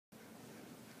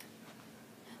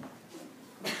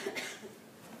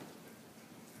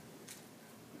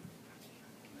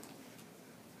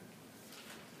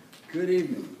Good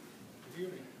evening.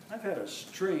 I've had a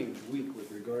strange week with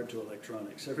regard to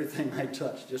electronics. Everything I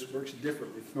touch just works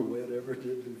differently from the way it ever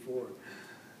did before.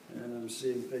 And I'm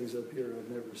seeing things up here I've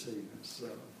never seen. So,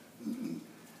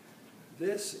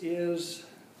 this is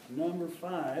number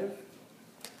 5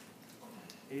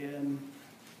 in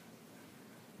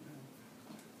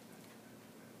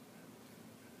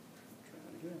try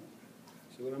it again.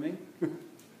 See what I mean? There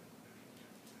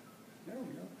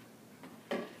we go.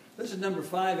 This is number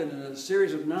 5 in a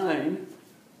series of 9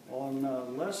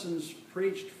 on lessons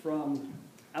preached from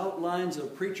outlines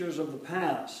of preachers of the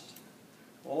past.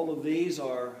 All of these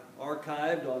are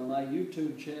archived on my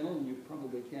YouTube channel, and you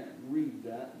probably can't read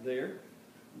that there.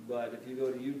 But if you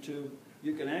go to YouTube,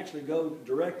 you can actually go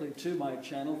directly to my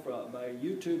channel by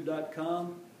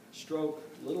youtube.com /C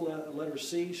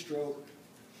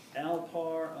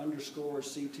A.L.Parr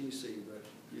 _CTC. But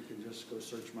you can just go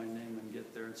search my name and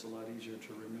get there. It's a lot easier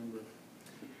to remember.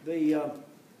 The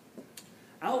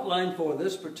outline for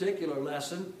this particular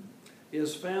lesson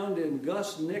is found in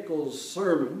Gus Nichols'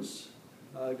 sermons.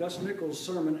 Gus Nichols'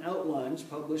 sermon outlines,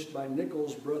 published by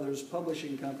Nichols Brothers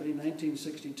Publishing Company,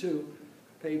 1962,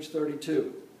 page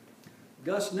 32.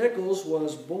 Gus Nichols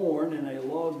was born in a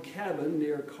log cabin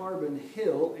near Carbon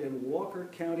Hill in Walker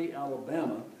County,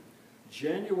 Alabama,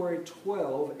 January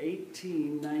 12,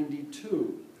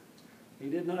 1892. He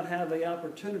did not have the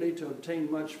opportunity to obtain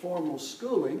much formal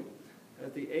schooling.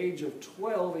 At the age of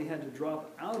 12, he had to drop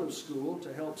out of school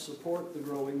to help support the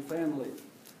growing family.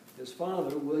 His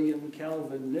father, William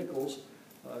Calvin Nichols,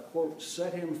 quote,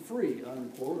 set him free,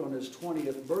 unquote, on his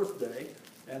 20th birthday,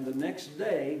 and the next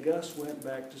day, Gus went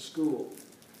back to school.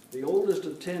 The oldest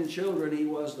of 10 children, he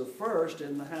was the first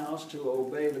in the house to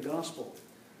obey the gospel.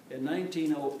 In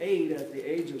 1908, at the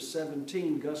age of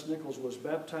 17, Gus Nichols was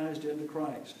baptized into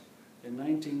Christ. In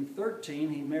 1913,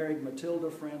 he married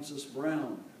Matilda Frances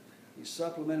Brown. He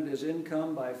supplemented his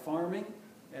income by farming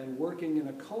and working in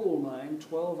a coal mine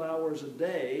 12 hours a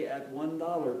day at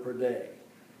 $1 per day.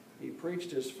 He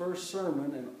preached his first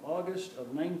sermon in August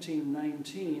of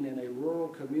 1919 in a rural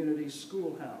community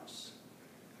schoolhouse.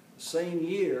 The same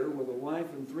year, with a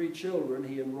wife and 3 children,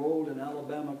 he enrolled in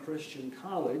Alabama Christian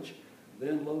College,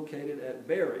 then located at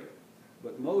Berry.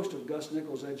 But most of Gus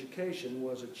Nichols' education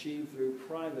was achieved through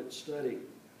private study.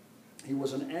 He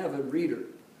was an avid reader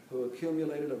who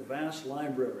accumulated a vast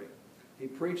library. He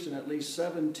preached in at least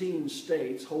 17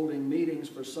 states, holding meetings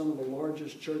for some of the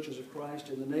largest churches of Christ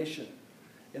in the nation.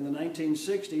 In the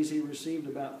 1960s, he received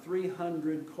about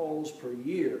 300 calls per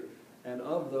year, and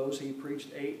of those, he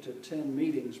preached 8 to 10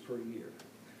 meetings per year.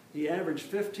 He averaged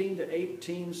 15 to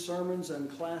 18 sermons and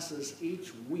classes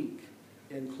each week,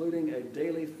 including a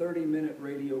daily 30-minute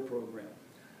radio program.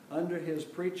 Under his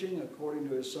preaching, according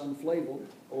to his son Flavel,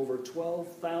 over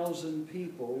 12,000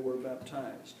 people were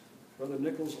baptized. Brother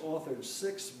Nichols authored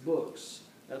 6 books.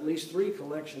 At least 3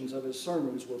 collections of his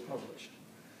sermons were published.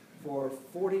 For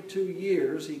 42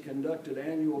 years, he conducted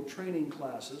annual training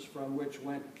classes from which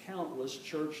went countless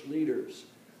church leaders.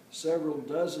 Several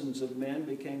dozens of men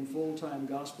became full-time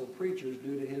gospel preachers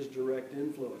due to his direct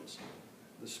influence.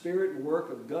 The spirit and work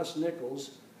of Gus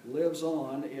Nichols lives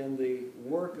on in the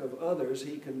work of others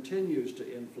he continues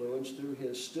to influence through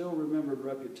his still-remembered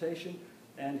reputation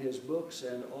and his books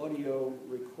and audio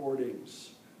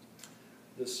recordings.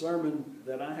 The sermon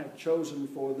that I have chosen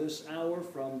for this hour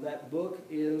from that book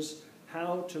is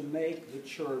How to Make the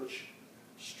Church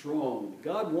Strong.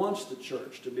 God wants the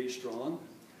church to be strong.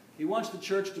 He wants the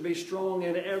church to be strong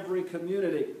in every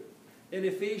community. In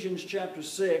Ephesians chapter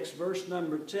 6, verse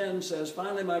number 10 says,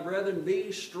 finally, my brethren, be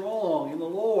strong in the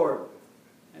Lord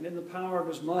and in the power of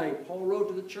his might. Paul wrote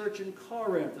to the church in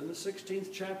Corinth in the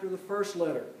 16th chapter of the first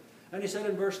letter. And he said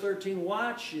in verse 13,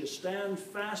 watch ye, stand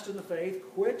fast in the faith,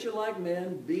 quit ye like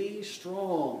men, be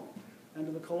strong. And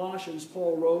to the Colossians,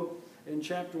 Paul wrote in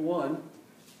chapter 1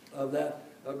 of that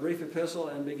brief epistle,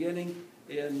 and beginning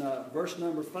in verse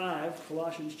number 5,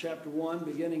 Colossians chapter 1,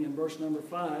 beginning in verse number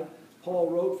 5,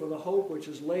 Paul wrote, for the hope which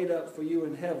is laid up for you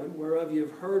in heaven, whereof you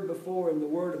have heard before in the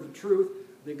word of the truth,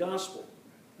 the gospel,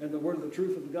 and the word of the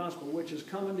truth of the gospel, which is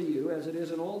come unto you, as it is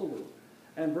in all the world,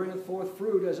 and bringeth forth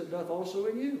fruit, as it doth also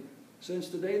in you, since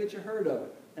the day that you heard of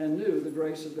it, and knew the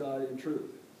grace of God in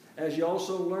truth. As you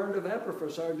also learned of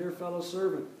Epaphras, our dear fellow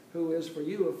servant, who is for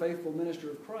you a faithful minister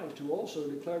of Christ, who also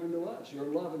declared unto us your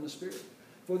love in the Spirit.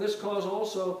 For this cause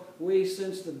also we,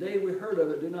 since the day we heard of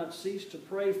it, do not cease to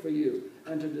pray for you,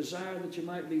 and to desire that you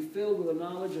might be filled with the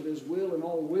knowledge of his will in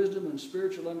all wisdom and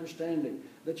spiritual understanding,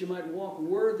 that you might walk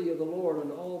worthy of the Lord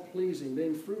and all pleasing,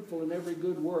 being fruitful in every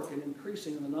good work and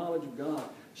increasing in the knowledge of God,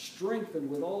 strengthened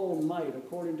with all might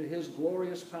according to his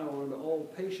glorious power unto all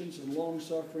patience and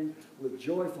long-suffering, with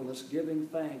joyfulness giving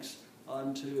thanks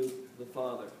unto the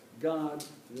Father. God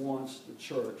wants the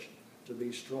church to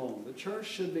be strong. The church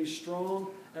should be strong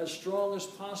as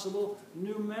possible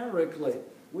numerically.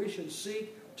 We should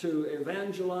seek to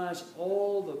evangelize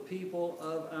all the people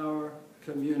of our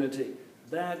community.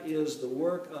 That is the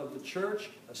work of the church,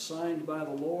 assigned by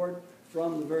the Lord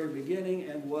from the very beginning,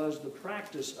 and was the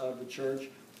practice of the church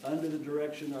under the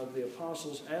direction of the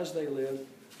apostles as they lived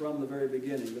from the very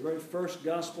beginning. The very first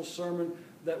gospel sermon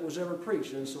that was ever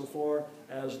preached, insofar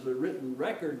as the written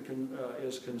record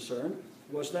is concerned,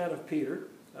 was that of Peter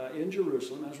in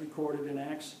Jerusalem, as recorded in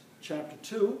Acts chapter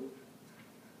 2,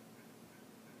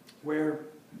 where,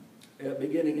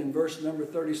 beginning in verse number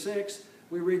 36,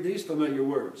 we read these familiar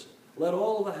words. Let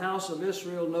all the house of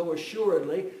Israel know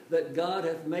assuredly that God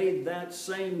hath made that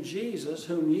same Jesus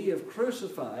whom ye have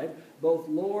crucified, both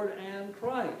Lord and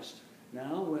Christ.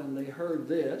 Now, when they heard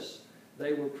this,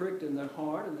 they were pricked in their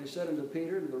heart, and they said unto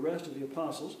Peter and the rest of the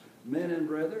apostles, Men and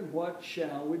brethren, what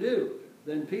shall we do?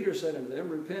 Then Peter said unto them,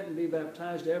 Repent and be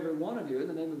baptized every one of you in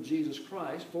the name of Jesus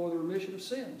Christ for the remission of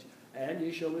sins, and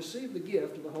ye shall receive the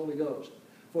gift of the Holy Ghost.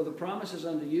 For the promise is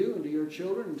unto you and to your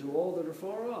children and to all that are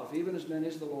far off, even as many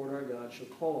as the Lord our God shall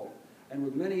call. And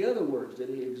with many other words did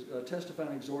he testify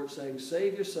and exhort, saying,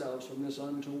 Save yourselves from this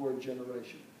untoward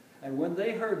generation. And when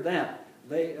they heard that,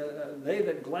 they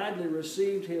that gladly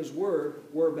received his word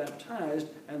were baptized,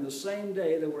 and the same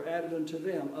day there were added unto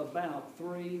them about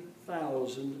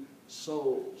 3,000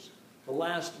 souls. The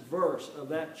last verse of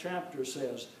that chapter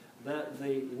says that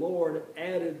the Lord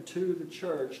added to the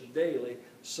church daily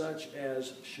such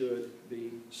as should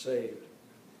be saved.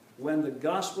 When the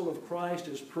gospel of Christ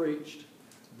is preached,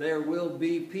 there will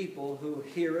be people who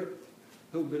hear it,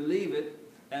 who believe it,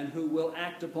 and who will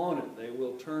act upon it. They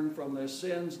will turn from their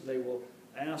sins. They will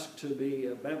ask to be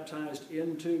baptized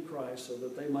into Christ so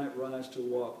that they might rise to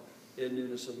walk in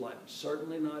newness of life.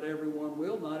 Certainly not everyone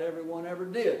will. Not everyone ever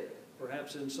did.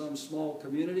 Perhaps in some small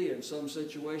community, in some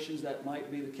situations that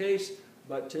might be the case,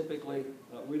 but typically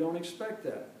we don't expect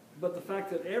that. But the fact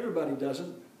that everybody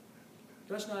doesn't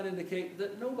does not indicate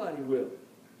that nobody will.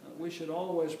 We should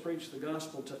always preach the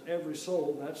gospel to every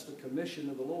soul. That's the commission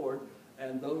of the Lord.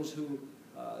 And those who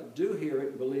do hear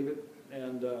it, believe it,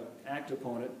 and act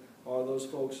upon it are those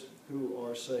folks who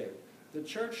are saved. The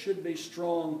church should be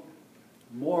strong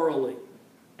morally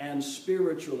and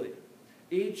spiritually.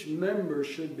 Each member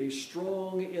should be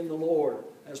strong in the Lord.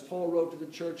 As Paul wrote to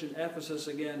the church in Ephesus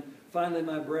again, Finally,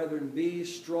 my brethren, be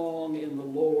strong in the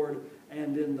Lord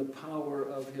and in the power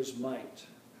of his might.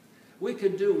 We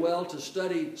could do well to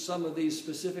study some of these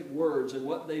specific words and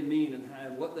what they mean and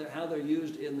how they're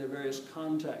used in their various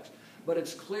contexts. But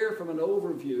it's clear from an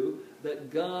overview that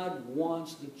God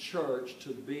wants the church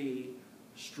to be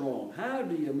strong. How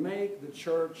do you make the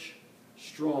church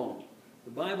strong?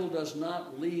 The Bible does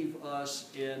not leave us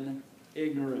in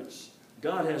ignorance.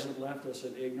 God hasn't left us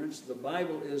in ignorance. The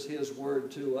Bible is his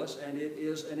word to us, and it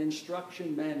is an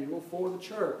instruction manual for the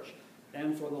church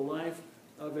and for the life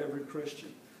of every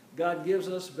Christian. God gives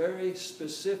us very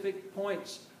specific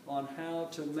points on how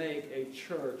to make a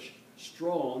church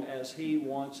strong as he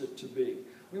wants it to be.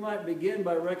 We might begin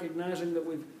by recognizing that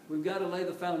we've got to lay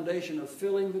the foundation of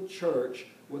filling the church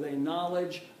with a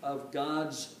knowledge of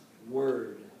God's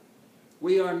word.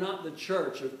 We are not the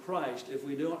church of Christ if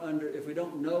we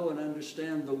don't know and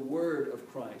understand the word of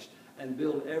Christ and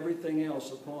build everything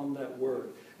else upon that word.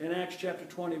 In Acts chapter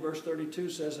 20, verse 32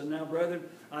 says, And now, brethren,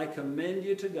 I commend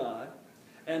you to God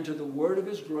and to the word of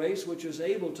his grace, which is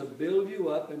able to build you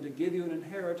up and to give you an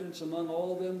inheritance among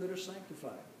all them that are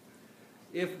sanctified.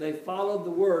 If they followed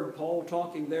the word, Paul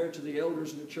talking there to the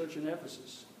elders of the church in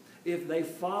Ephesus, if they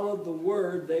followed the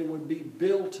word, they would be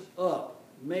built up,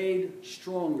 made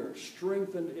stronger,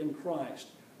 strengthened in Christ,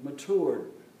 matured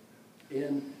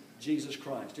in Jesus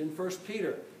Christ. In 1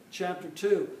 Peter chapter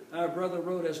 2, our brother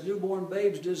wrote, As newborn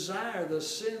babes desire the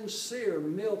sincere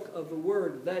milk of the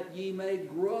word, that ye may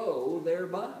grow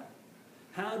thereby.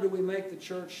 How do we make the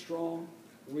church strong?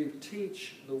 We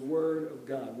teach the word of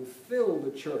God. We fill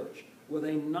the church with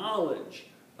a knowledge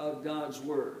of God's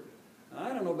word. Now, I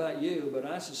don't know about you, but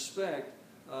I suspect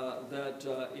that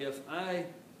if I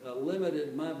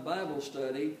limited my Bible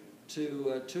study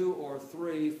to 2 or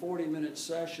 3 40-minute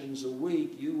sessions a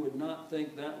week, you would not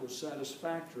think that was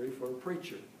satisfactory for a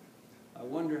preacher. I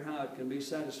wonder how it can be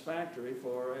satisfactory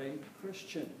for a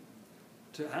Christian.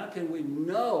 How can we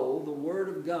know the Word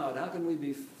of God? How can we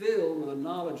be filled with a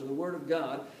knowledge of the Word of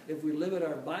God if we limit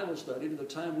our Bible study to the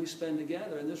time we spend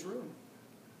together in this room?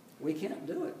 We can't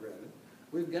do it, brethren.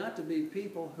 We've got to be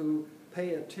people who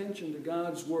pay attention to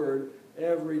God's Word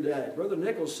every day. Brother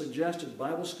Nichols suggested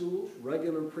Bible schools,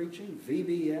 regular preaching,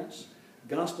 VBS,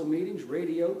 gospel meetings,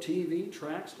 radio, TV,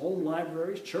 tracts, home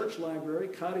libraries, church library,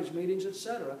 cottage meetings,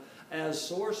 etc. as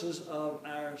sources of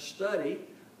our study,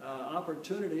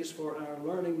 opportunities for our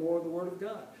learning more of the Word of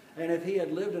God. And if he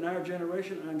had lived in our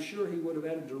generation, I'm sure he would have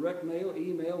added direct mail,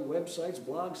 email, websites,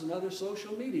 blogs, and other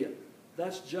social media.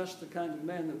 That's just the kind of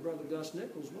man that Brother Gus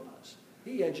Nichols was.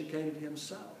 He educated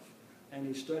himself, and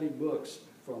he studied books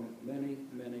from many,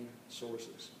 many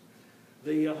sources.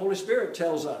 The Holy Spirit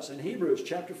tells us in Hebrews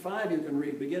chapter 5, you can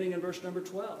read, beginning in verse number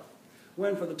 12,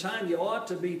 when for the time you ought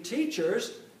to be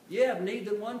teachers, ye have need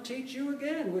that one teach you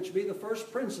again, which be the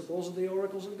first principles of the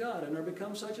oracles of God, and are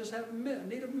become such as have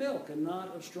need of milk and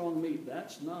not of strong meat.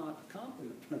 That's not a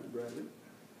compliment, brethren.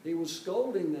 He was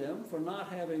scolding them for not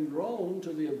having grown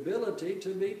to the ability to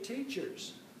be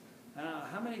teachers.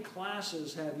 How many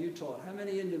classes have you taught? How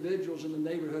many individuals in the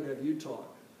neighborhood have you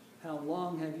taught? How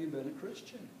long have you been a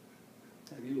Christian?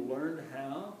 Have you learned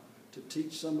how to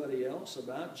teach somebody else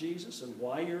about Jesus and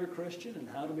why you're a Christian and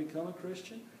how to become a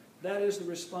Christian? That is the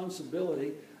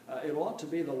responsibility. It ought to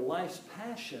be the life's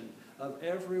passion of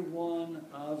every one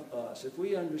of us. If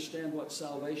we understand what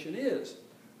salvation is,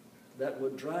 that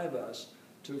would drive us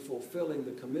to fulfilling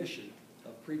the commission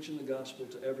of preaching the gospel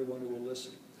to everyone who will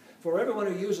listen. For everyone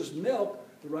who uses milk,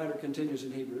 the writer continues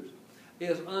in Hebrews,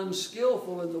 is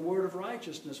unskillful in the word of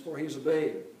righteousness, for he is a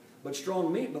babe. But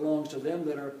strong meat belongs to them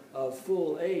that are of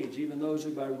full age, even those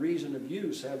who by reason of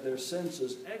use have their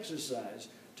senses exercised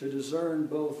to discern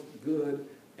both good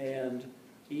and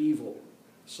evil.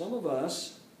 Some of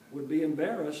us would be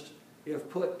embarrassed if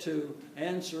put to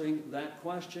answering that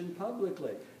question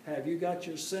publicly. Have you got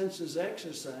your senses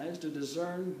exercised to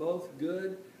discern both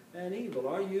good and evil?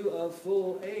 Are you of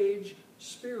full age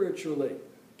spiritually?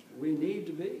 We need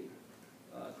to be.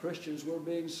 Christians were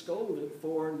being scolded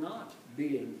for not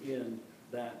being in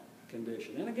that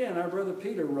condition. And again, our brother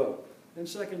Peter wrote in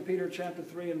 2 Peter chapter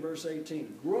 3 and verse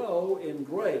 18, grow in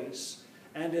grace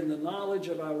and in the knowledge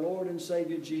of our Lord and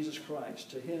Savior Jesus Christ.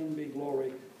 To him be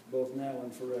glory both now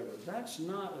and forever. That's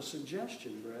not a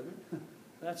suggestion, brethren.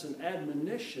 That's an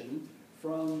admonition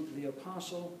from the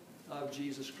apostle of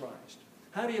Jesus Christ.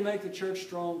 How do you make the church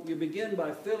strong? You begin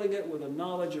by filling it with a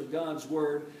knowledge of God's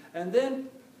Word, and then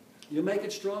you make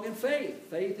it strong in faith.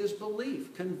 Faith is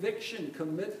belief, conviction,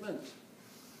 commitment.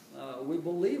 We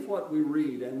believe what we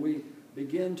read, and we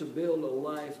begin to build a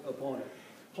life upon it.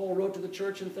 Paul wrote to the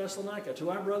church in Thessalonica, to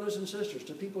our brothers and sisters,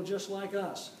 to people just like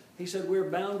us. He said, we're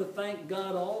bound to thank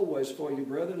God always for you,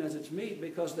 brethren, as it's meet,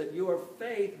 because that your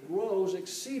faith grows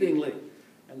exceedingly,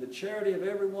 and the charity of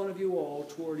every one of you all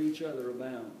toward each other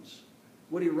abounds.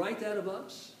 Would he write that of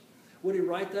us? Would he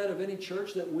write that of any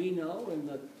church that we know in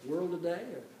the world today,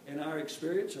 or in our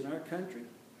experience, in our country?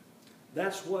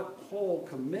 That's what Paul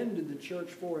commended the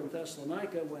church for in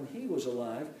Thessalonica when he was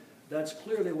alive. That's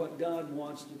clearly what God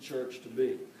wants the church to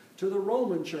be. To the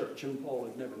Roman church, whom Paul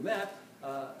had never met,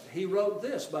 he wrote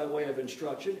this by way of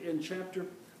instruction in chapter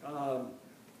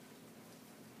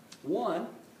 1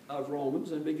 of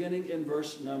Romans, and beginning in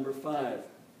verse number 5.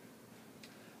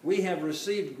 We have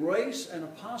received grace and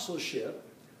apostleship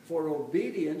for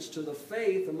obedience to the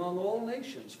faith among all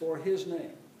nations for his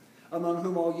name, among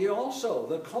whom are ye also,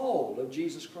 the called of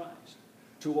Jesus Christ.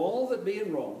 To all that be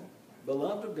in Rome,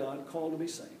 beloved of God, called to be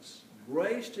saints,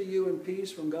 grace to you and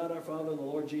peace from God our Father and the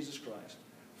Lord Jesus Christ.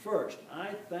 First, I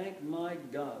thank my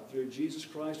God through Jesus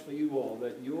Christ for you all,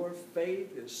 that your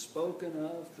faith is spoken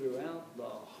of throughout the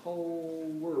whole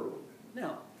world.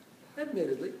 Now,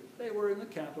 admittedly, they were in the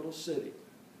capital city,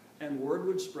 and word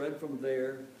would spread from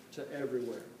there to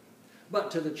everywhere. But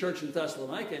to the church in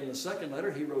Thessalonica, in the second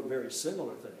letter, he wrote very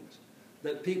similar things,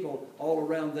 that people all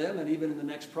around them, and even in the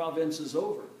next provinces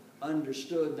over,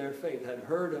 understood their faith, had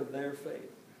heard of their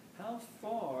faith. How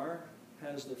far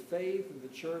has the faith of the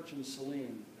church in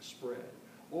Saline spread?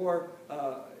 Or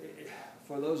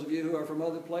for those of you who are from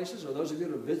other places, or those of you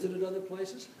who have visited other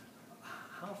places,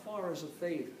 how far has the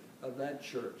faith of that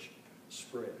church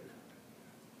spread?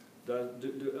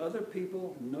 Do other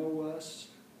people know us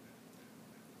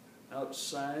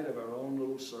outside of our own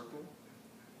little circle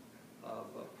of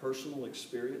personal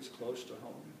experience close to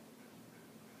home?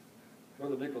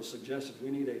 Brother Nichols suggested we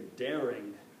need a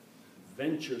daring,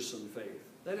 venturesome faith.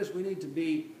 That is, we need to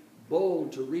be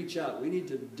bold to reach out. We need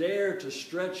to dare to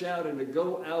stretch out and to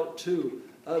go out to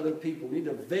other people. We need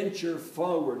to venture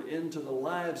forward into the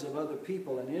lives of other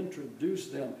people and introduce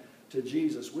them to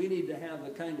Jesus. We need to have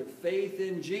the kind of faith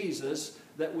in Jesus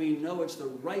that we know it's the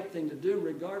right thing to do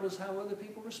regardless how other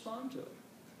people respond to it,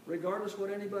 regardless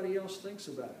what anybody else thinks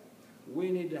about it.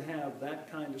 We need to have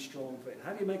that kind of strong faith.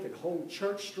 How do you make a whole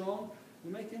church strong?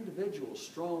 You make individuals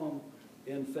strong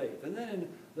in faith. And then in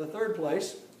the third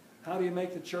place, how do you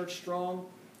make the church strong?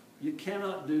 You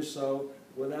cannot do so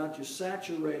without you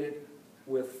saturate it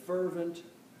with fervent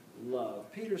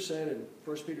love. Peter said in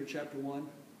 1 Peter chapter 1,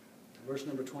 verse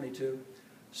number 22,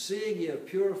 seeing ye have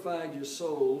purified your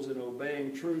souls in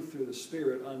obeying truth through the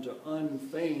Spirit unto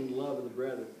unfeigned love of the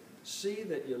brethren, see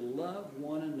that you love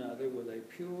one another with a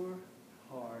pure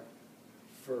heart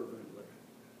fervently.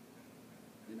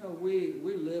 You know, we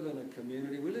live in a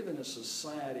community, we live in a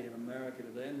society in America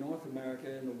today, in North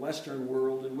America, in the Western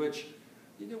world, in which,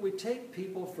 you know, we take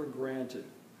people for granted.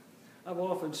 I've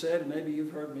often said, maybe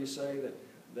you've heard me say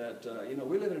that you know,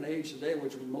 we live in an age today in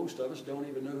which most of us don't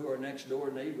even know who our next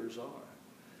door neighbors are.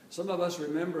 Some of us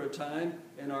remember a time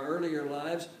in our earlier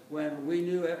lives when we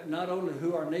knew not only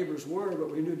who our neighbors were,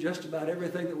 but we knew just about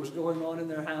everything that was going on in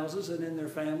their houses and in their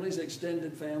families,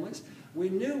 extended families. We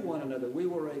knew one another. We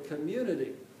were a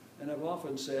community. And I've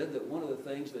often said that one of the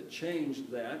things that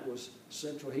changed that was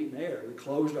central heat and air. We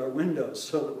closed our windows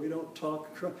so that we don't talk,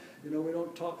 you know, we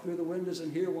don't talk through the windows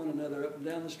and hear one another up and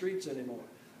down the streets anymore.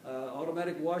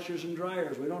 Automatic washers and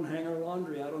dryers. We don't hang our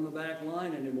laundry out on the back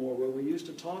line anymore where we used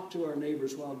to talk to our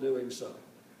neighbors while doing so.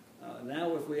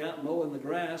 Now if we out mowing the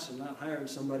grass and not hiring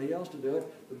somebody else to do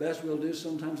it, the best we'll do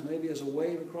sometimes maybe is a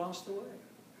wave across the way.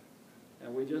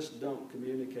 And we just don't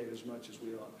communicate as much as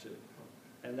we ought to.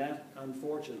 And that,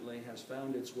 unfortunately, has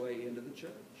found its way into the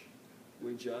church.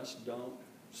 We just don't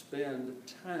spend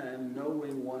time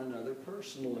knowing one another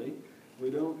personally. We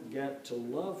don't get to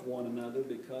love one another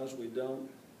because we don't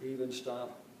even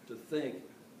stop to think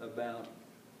about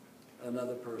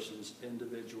another person's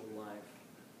individual life.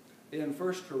 In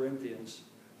 1 Corinthians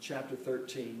chapter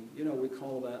 13, you know, we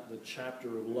call that the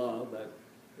chapter of love. That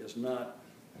is not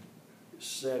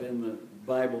set in the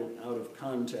Bible out of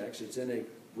context. It's in a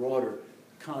broader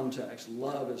context.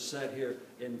 Love is set here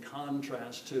in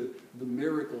contrast to the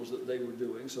miracles that they were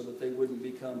doing so that they wouldn't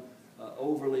become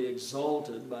overly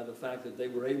exalted by the fact that they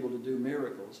were able to do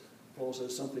miracles. Paul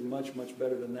says something much, much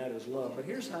better than that is love. But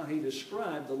here's how he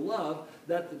described the love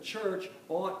that the church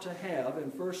ought to have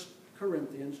in 1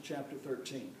 Corinthians chapter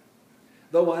 13.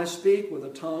 Though I speak with the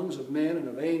tongues of men and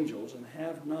of angels and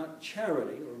have not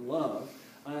charity or love,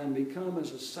 I am become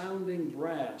as a sounding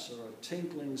brass or a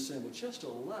tinkling cymbal, just a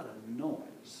lot of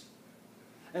noise.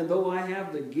 And though I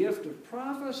have the gift of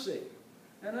prophecy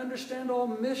and understand all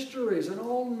mysteries and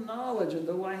all knowledge, and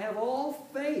though I have all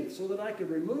faith so that I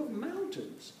could remove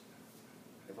mountains,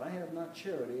 if I have not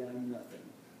charity, I am nothing.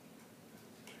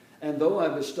 And though I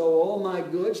bestow all my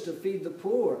goods to feed the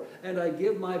poor, and I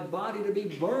give my body to be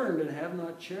burned and have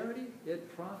not charity,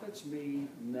 it profits me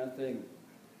nothing.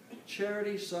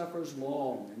 Charity suffers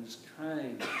long and is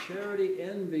kind. Charity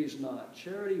envies not.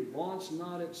 Charity vaunts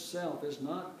not itself, is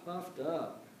not puffed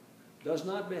up, does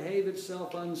not behave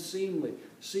itself unseemly,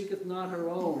 seeketh not her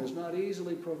own, is not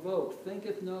easily provoked,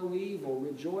 thinketh no evil,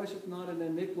 rejoiceth not in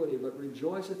iniquity, but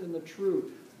rejoiceth in the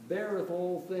truth, beareth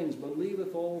all things,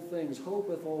 believeth all things,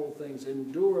 hopeth all things,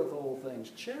 endureth all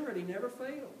things. Charity never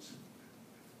fails.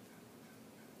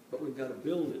 But we've got to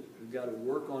build it. We've got to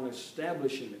work on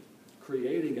establishing it,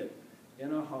 creating it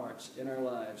in our hearts, in our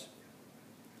lives,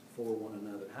 for one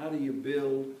another. How do you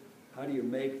build, how do you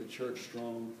make the church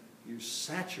strong? You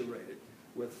saturate it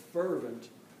with fervent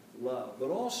love. But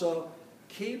also,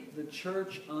 keep the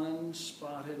church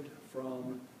unspotted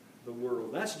from the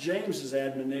world. That's James's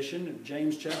admonition in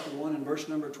James chapter 1 and verse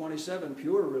number 27,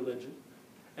 pure religion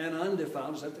and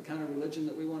undefiled. Is that the kind of religion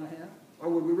that we want to have? Or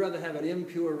would we rather have an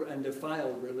impure and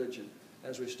defiled religion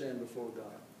as we stand before God?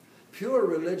 Pure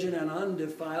religion and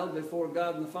undefiled before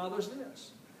God and the Father is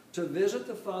this: to visit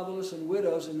the fatherless and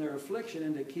widows in their affliction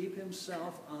and to keep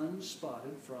himself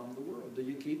unspotted from the world. Do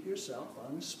you keep yourself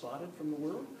unspotted from the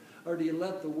world? Or do you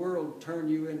let the world turn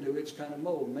you into its kind of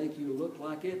mold, make you look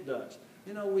like it does?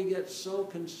 You know, we get so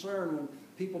concerned when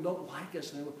people don't like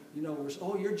us. And, you know, we're,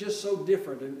 oh, you're just so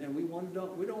different. And we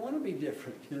don't want to be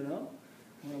different, you know.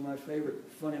 One of my favorite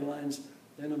funny lines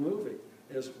in a movie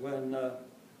is when...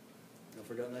 I've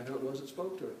forgotten who it was that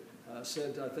spoke to her.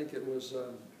 Said, I think it was,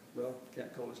 well,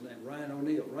 can't call his name, Ryan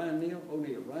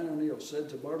O'Neal said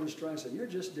to Barbara Streisand, "You're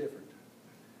just different."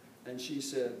 And she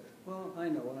said, "Well, I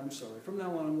know, and I'm sorry. From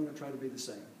now on, I'm going to try to be the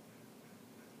same."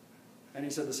 And he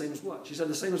said, the same as what? She said,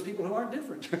 the same as people who aren't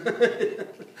different.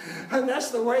 And that's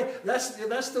the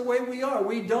way we are.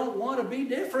 We don't want to be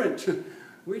different.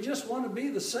 We just want to be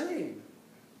the same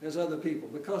as other people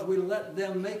because we let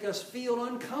them make us feel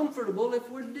uncomfortable if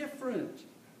we're different.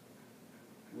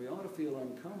 We ought to feel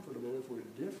uncomfortable if we're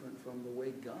different from the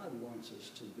way God wants us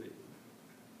to be.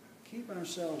 Keep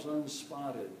ourselves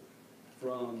unspotted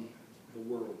from the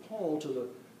world. Paul to the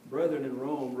brethren in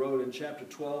Rome wrote in chapter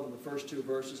 12 in the first 2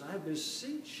 verses, I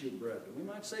beseech you, brethren, we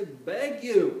might say beg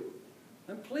you,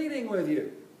 I'm pleading with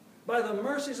you, by the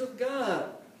mercies of God,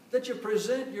 that you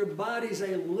present your bodies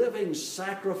a living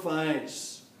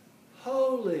sacrifice,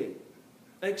 holy,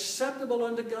 acceptable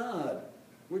unto God,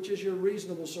 which is your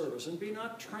reasonable service. And be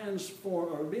not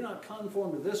transformed, or be not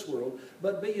conformed to this world,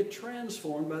 but be ye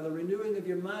transformed by the renewing of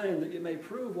your mind, that you may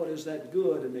prove what is that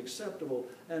good and acceptable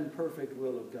and perfect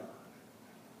will of God.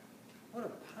 What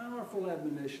a powerful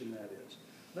admonition that is.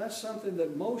 That's something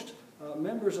that most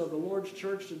members of the Lord's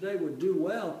church today would do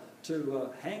well to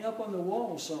hang up on the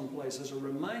wall someplace as a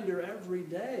reminder every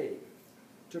day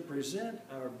to present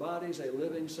our bodies a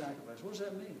living sacrifice. What does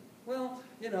that mean? Well,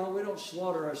 we don't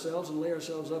slaughter ourselves and lay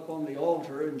ourselves up on the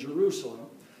altar in Jerusalem,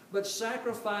 but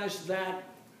sacrifice that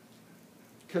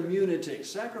community,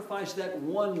 sacrifice that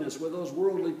oneness with those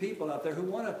worldly people out there who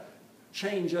want to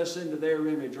change us into their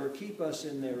image or keep us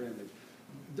in their image.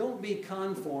 Don't be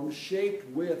conformed, shaped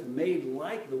with, made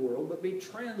like the world, but be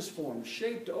transformed,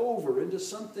 shaped over into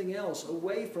something else,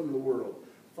 away from the world,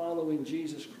 following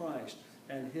Jesus Christ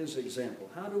and His example.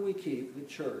 How do we keep the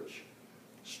church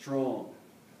strong?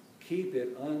 Keep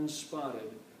it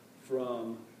unspotted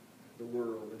from the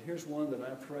world. And here's one that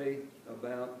I pray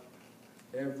about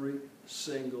every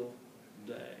single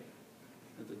day.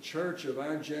 That the church of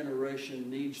our generation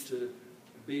needs to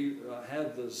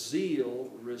have the zeal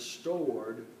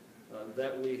restored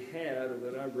that we had, or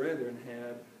that our brethren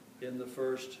had in the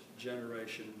first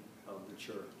generation of the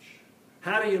church.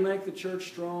 How do you make the church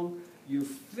strong? You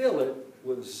fill it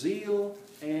with zeal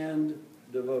and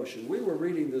devotion. We were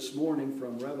reading this morning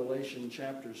from Revelation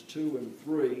chapters 2 and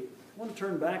 3. I want to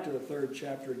turn back to the 3rd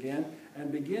chapter again and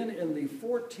begin in the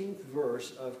 14th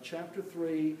verse of chapter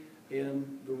 3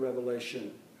 in the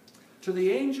Revelation. To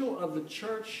the angel of the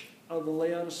church of the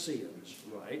Laodiceans,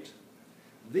 write,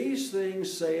 these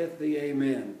things saith the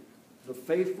Amen, the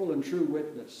faithful and true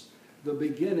witness, the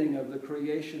beginning of the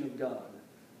creation of God.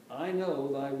 I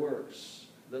know thy works,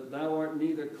 that thou art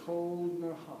neither cold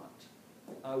nor hot.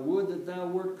 I would that thou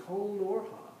wert cold or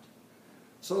hot.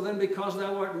 So then, because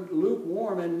thou art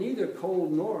lukewarm and neither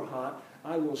cold nor hot,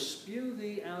 I will spew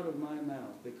thee out of my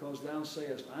mouth, because thou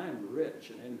sayest, I am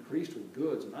rich and increased with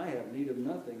goods, and I have need of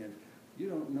nothing. And you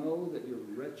don't know that you're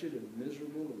wretched and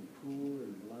miserable and poor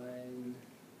and blind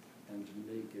and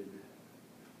naked.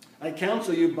 I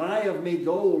counsel you, buy of me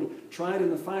gold tried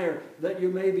in the fire, that you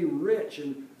may be rich,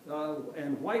 and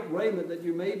white raiment, that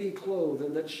you may be clothed,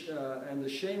 and the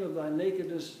shame of thy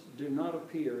nakedness do not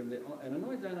appear, and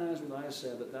anoint thine eyes with eye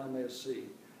salve, that thou mayest see.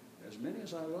 As many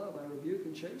as I love, I rebuke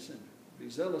and chasten. Be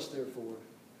zealous, therefore,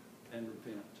 and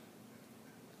repent.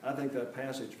 I think that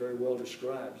passage very well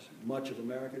describes much of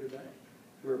America today.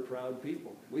 We're a proud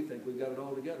people. We think we've got it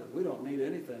all together. We don't need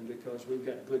anything because we've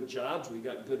got good jobs, we've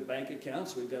got good bank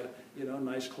accounts, we've got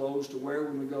nice clothes to wear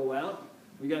when we go out.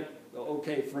 We got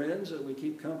okay friends that we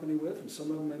keep company with, and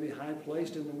some of them may be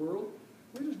high-placed in the world.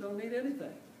 We just don't need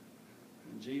anything.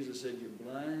 And Jesus said,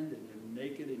 you're blind and you're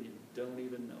naked and you don't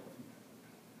even know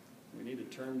Him. We need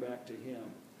to turn back to Him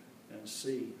and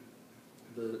see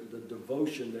the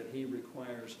devotion that He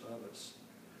requires of us.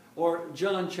 Or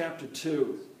John chapter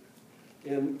 2,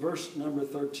 in verse number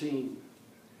 13.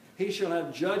 He shall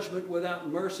have judgment without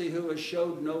mercy who has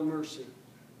showed no mercy.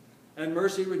 And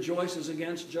mercy rejoices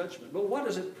against judgment. But what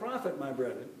does it profit, my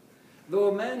brethren, though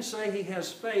a man say he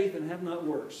has faith and have not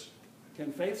works?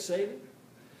 Can faith save him?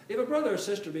 If a brother or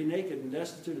sister be naked and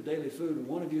destitute of daily food, and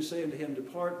one of you say unto him,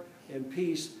 depart in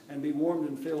peace, and be warmed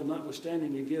and filled,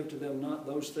 notwithstanding you give to them not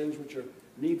those things which are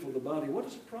needful to the body, what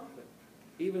does it profit?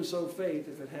 Even so faith,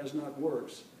 if it has not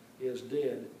works, is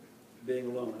dead, being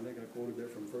alone. I think I quoted there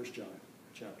from 1 John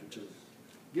chapter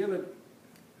 2.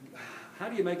 How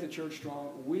do you make the church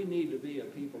strong? We need to be a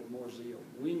people of more zeal.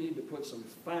 We need to put some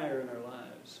fire in our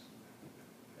lives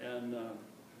and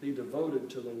be devoted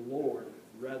to the Lord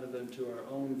rather than to our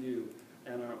own view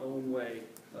and our own way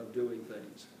of doing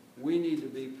things. We need to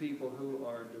be people who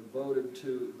are devoted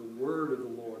to the word of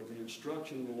the Lord, the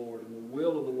instruction of the Lord, and the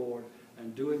will of the Lord,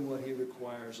 and doing what He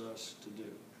requires us to do.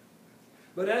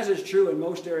 But as is true in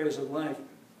most areas of life,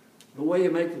 the way you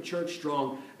make the church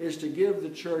strong is to give the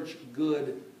church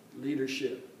good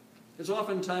leadership. It's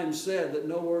oftentimes said that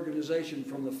no organization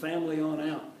from the family on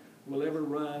out will ever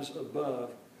rise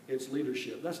above its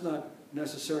leadership. That's not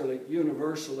necessarily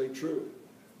universally true,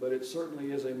 but it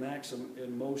certainly is a maxim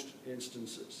in most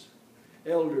instances.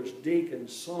 Elders,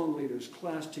 deacons, song leaders,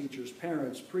 class teachers,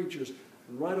 parents, preachers,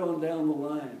 and right on down the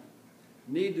line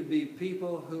need to be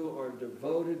people who are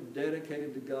devoted,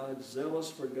 dedicated to God, zealous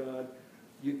for God.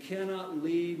 You cannot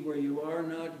lead where you are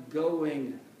not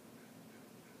going.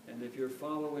 And if you're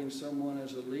following someone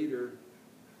as a leader,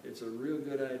 it's a real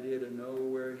good idea to know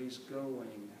where he's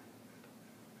going.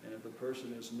 And if the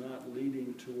person is not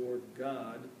leading toward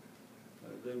God,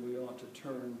 then we ought to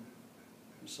turn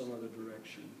in some other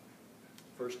direction.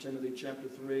 1 Timothy chapter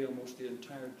 3, almost the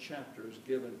entire chapter is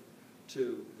given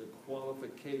to the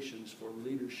qualifications for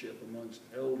leadership amongst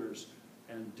elders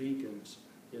and deacons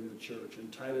in the church. In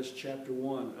Titus chapter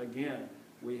 1, again,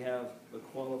 we have the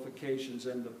qualifications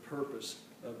and the purpose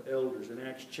of elders. In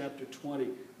Acts chapter 20,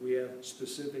 we have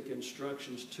specific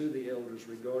instructions to the elders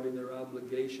regarding their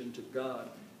obligation to God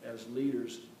as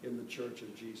leaders in the church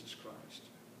of Jesus Christ.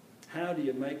 How do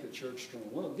you make the church strong?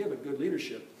 Well, give it good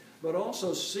leadership, but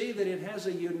also see that it has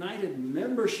a united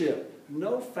membership.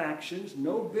 No factions,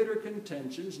 no bitter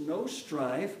contentions, no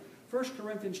strife. 1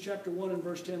 Corinthians chapter 1 and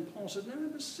verse 10, Paul said, "Now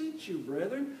I beseech you,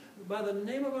 brethren, by the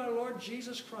name of our Lord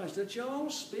Jesus Christ, that you all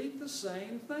speak the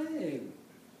same thing,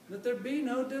 that there be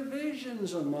no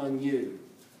divisions among you,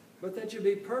 but that you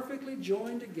be perfectly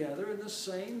joined together in the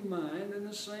same mind and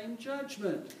the same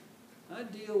judgment." I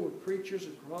deal with preachers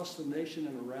across the nation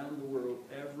and around the world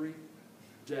every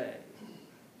day.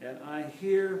 And I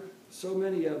hear so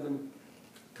many of them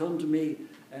come to me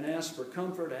and ask for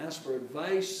comfort, ask for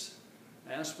advice,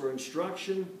 ask for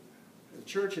instruction. The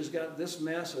church has got this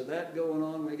mess or that going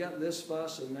on. We got this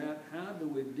fuss and that. How do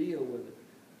we deal with it?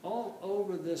 All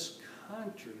over this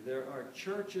country, there are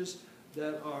churches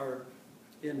that are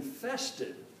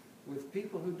infested with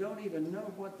people who don't even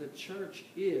know what the church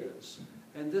is.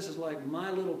 And this is like my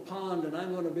little pond, and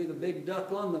I'm going to be the big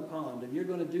duck on the pond, and you're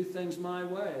going to do things my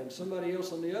way. And somebody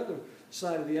else on the other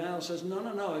side of the aisle says, no,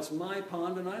 no, no, it's my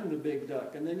pond, and I'm the big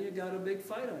duck. And then you got a big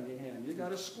fight on your hand. You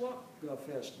got a squawk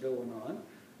fest going on,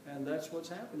 and that's what's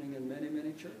happening in many,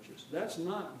 many churches. That's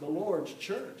not the Lord's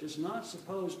church. It's not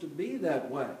supposed to be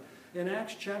that way. In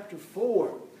Acts chapter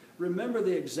 4, remember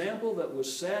the example that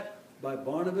was set by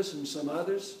Barnabas and some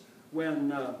others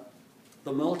when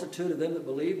the multitude of them that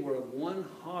believed were of one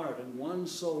heart and one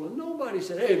soul. And nobody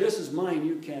said, hey, this is mine,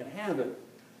 you can't have it.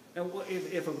 And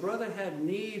if a brother had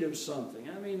need of something,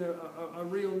 I mean a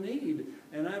real need,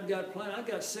 and I've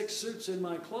got 6 suits in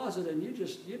my closet, and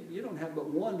you don't have but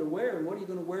one to wear, and what are you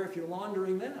going to wear if you're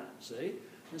laundering that, see?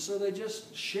 And so they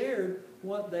just shared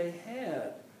what they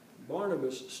had.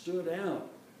 Barnabas stood out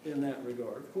in that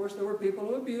regard. Of course, there were people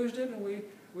who abused it, and we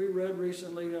read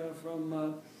recently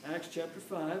from Acts chapter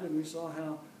 5, and we saw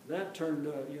how that turned,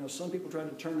 some people tried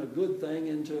to turn a good thing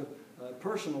into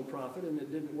personal profit, and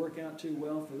it didn't work out too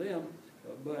well for them.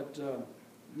 But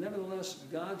nevertheless,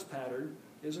 God's pattern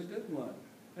is a good one.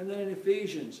 And then in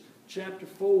Ephesians chapter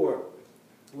 4,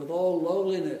 with all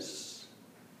lowliness,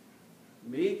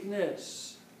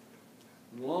 meekness,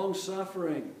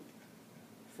 long-suffering,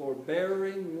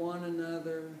 forbearing one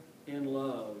another in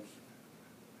love,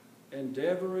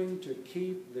 endeavoring to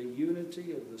keep the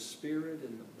unity of the Spirit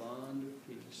in the bond of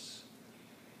peace.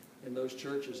 In those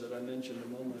churches that I mentioned a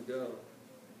moment ago,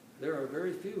 there are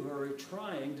very few who are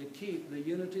trying to keep the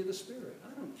unity of the Spirit.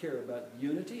 I don't care about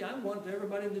unity. I want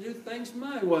everybody to do things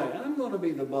my way. I'm going to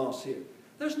be the boss here.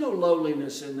 There's no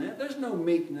lowliness in that. There's no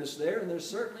meekness there, and there's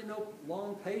certainly no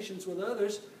long patience with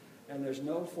others, and there's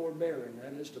no forbearing.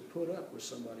 That is to put up with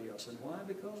somebody else. And why?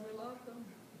 Because we love them.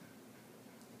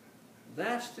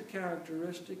 That's the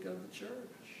characteristic of the church.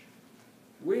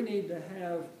 We need to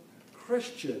have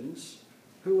Christians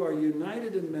who are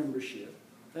united in membership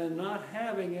and not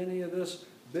having any of this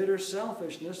bitter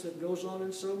selfishness that goes on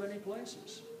in so many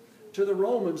places. To the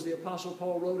Romans, the Apostle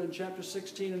Paul wrote in chapter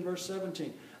 16 and verse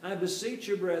 17, I beseech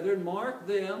you, brethren, mark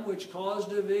them which cause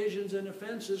divisions and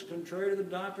offenses contrary to the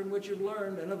doctrine which you've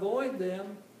learned, and avoid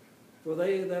them, for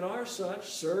they that are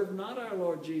such serve not our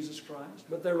Lord Jesus Christ,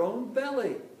 but their own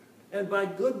belly, and by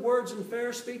good words and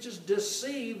fair speeches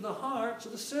deceive the hearts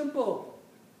of the simple.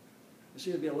 You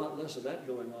see, there'd be a lot less of that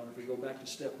going on if we go back to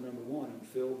step number 1 and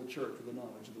fill the church with the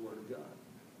knowledge of the Word of God.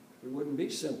 We wouldn't be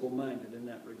simple-minded in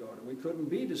that regard, and we couldn't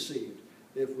be deceived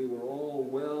if we were all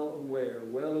well aware,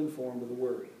 well informed of the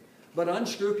Word. But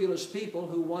unscrupulous people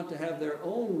who want to have their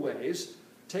own ways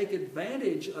take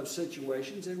advantage of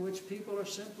situations in which people are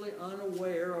simply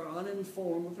unaware or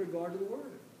uninformed with regard to the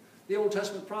Word. The Old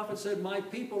Testament prophet said, my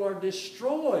people are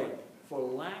destroyed for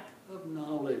lack of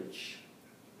knowledge.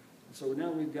 So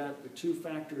now we've got the two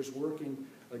factors working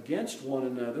against one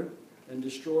another and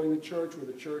destroying the church where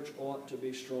the church ought to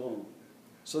be strong.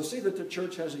 So see that the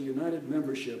church has a united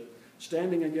membership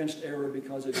standing against error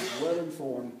because it is well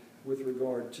informed with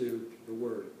regard to the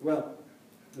Word. Well,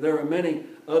 there are many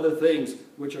other things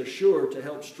which are sure to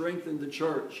help strengthen the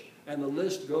church, and the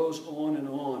list goes on and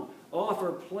on.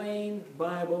 Offer plain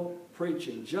Bible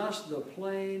preaching, just the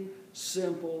plain,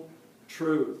 simple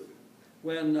truth.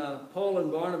 When Paul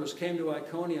and Barnabas came to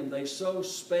Iconium, they so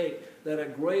spake that a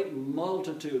great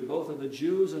multitude, both of the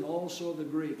Jews and also of the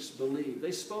Greeks, believed.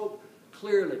 They spoke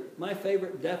clearly. My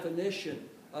favorite definition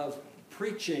of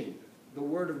preaching the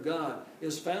Word of God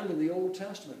is found in the Old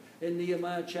Testament. In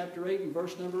Nehemiah chapter 8 and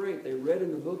verse number 8, they read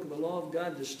in the book of the law of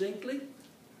God distinctly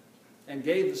and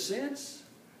gave the sense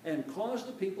and caused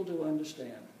the people to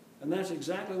understand. And that's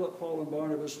exactly what Paul and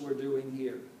Barnabas were doing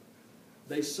here.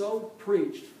 They so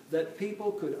preached that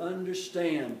people could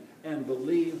understand and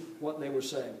believe what they were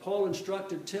saying. Paul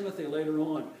instructed Timothy later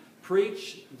on,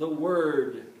 preach the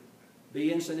Word.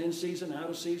 Be instant in season, out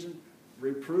of season.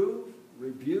 Reprove,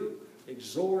 rebuke,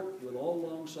 exhort with all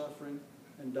long-suffering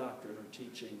and doctrine or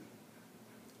teaching.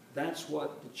 That's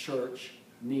what the church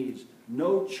needs.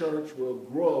 No church will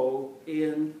grow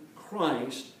in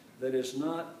Christ that is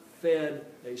not fed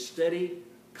a steady,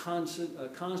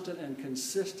 constant and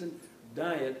consistent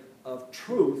diet of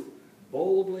truth,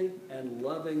 boldly and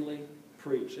lovingly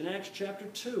preached. In Acts chapter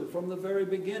 2, from the very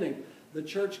beginning, the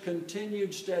church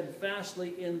continued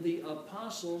steadfastly in the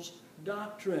apostles'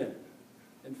 doctrine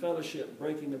and fellowship,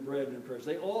 breaking the bread and prayers.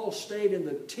 They all stayed in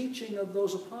the teaching of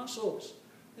those apostles.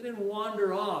 They didn't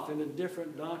wander off into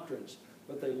different doctrines,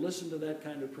 but they listened to that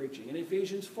kind of preaching. In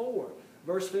Ephesians 4,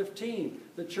 verse 15,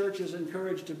 the church is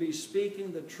encouraged to be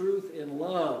speaking the truth in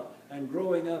love and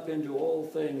growing up into all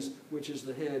things, which is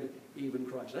the head, even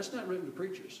Christ. That's not written to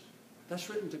preachers. That's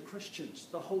written to Christians,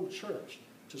 the whole church,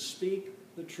 to speak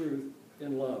the truth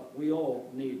in love. We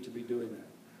all need to be doing that.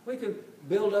 We can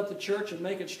build up the church and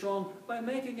make it strong by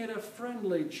making it a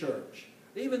friendly church.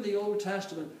 Even the Old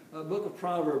Testament book of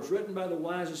Proverbs, written by the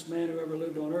wisest man who ever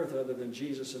lived on earth other than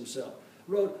Jesus himself,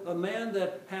 wrote, a man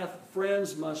that hath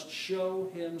friends must show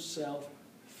himself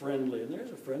friendly. And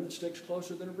there's a friend that sticks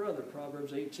closer than a brother,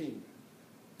 Proverbs 18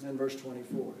 and verse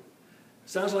 24.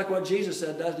 Sounds like what Jesus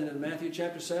said, doesn't it, in Matthew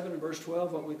chapter 7 and verse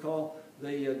 12, what we call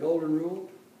the golden rule.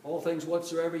 All things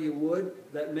whatsoever you would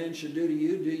that men should do to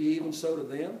you, do ye even so to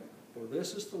them. For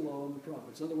this is the law and the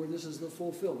prophets. In other words, this is the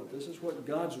fulfillment. This is what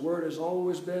God's Word has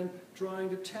always been trying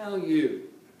to tell you,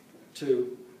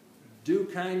 to do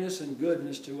kindness and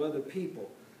goodness to other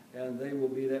people, and they will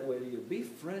be that way to you. Be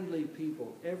friendly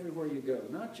people everywhere you go,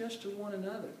 not just to one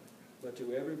another, but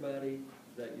to everybody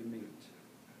that you meet.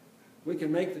 We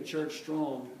can make the church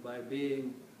strong by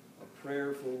being a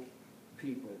prayerful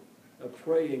people, a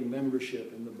praying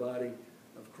membership in the body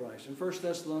of Christ. In 1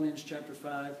 Thessalonians chapter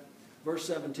 5, verse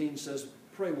 17 says,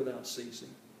 pray without ceasing.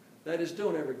 That is,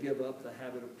 don't ever give up the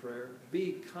habit of prayer.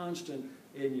 Be constant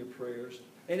in your prayers.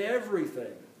 In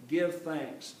everything, give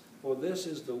thanks, for this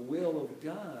is the will of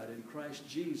God in Christ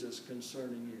Jesus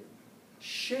concerning you.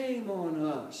 Shame on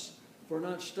us for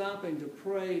not stopping to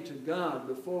pray to God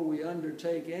before we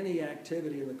undertake any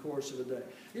activity in the course of the day.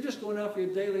 You're just going out for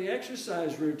your daily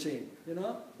exercise routine. You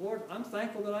know, Lord, I'm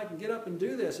thankful that I can get up and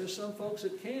do this. There's some folks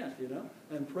that can't, you know,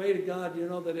 and pray to God, you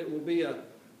know, that it will be a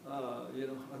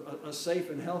safe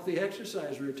and healthy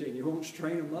exercise routine. You won't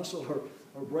strain a muscle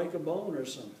or break a bone or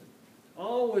something.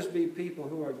 Always be people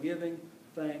who are giving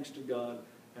thanks to God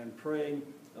and praying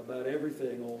about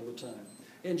everything all the time.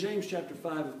 In James chapter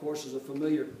 5, of course, is a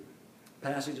familiar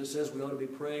passage that says we ought to be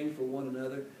praying for one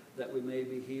another that we may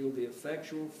be healed. The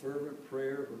effectual, fervent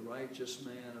prayer of a righteous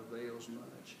man avails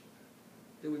much.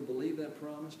 Do we believe that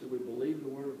promise? Do we believe the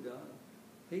Word of God?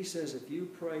 He says if you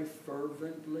pray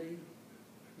fervently,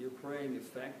 you're praying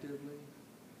effectively,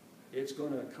 it's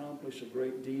going to accomplish a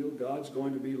great deal. God's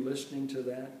going to be listening to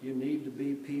that. You need to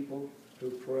be people who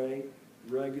pray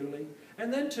regularly.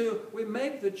 And then we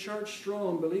make the church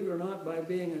strong, believe it or not, by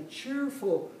being a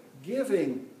cheerful,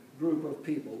 giving group of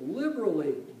people,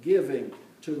 liberally giving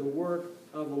to the work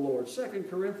of the Lord. 2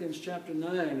 Corinthians chapter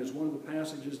 9 is one of the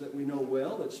passages that we know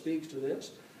well that speaks to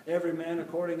this. Every man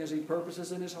according as he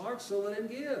purposes in his heart, so let him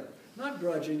give. Not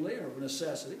grudgingly or of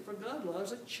necessity, for God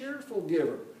loves a cheerful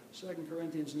giver. 2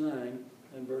 Corinthians 9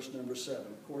 and verse number 7.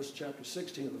 Of course, chapter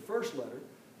 16 of the first letter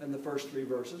and the first 3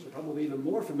 verses are probably even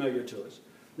more familiar to us.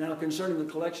 Now, concerning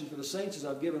the collection for the saints, as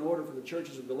I've given order for the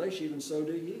churches of Galatia, even so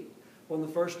do ye. On the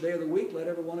first day of the week, let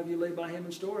every one of you lay by him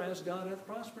in store, as God hath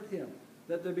prospered him,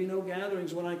 that there be no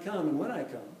gatherings when I come. And when I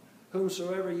come,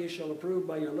 whomsoever ye shall approve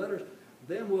by your letters,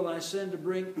 then will I send to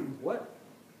bring, what?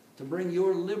 To bring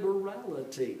your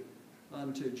liberality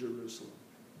unto Jerusalem.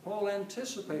 Paul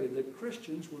anticipated that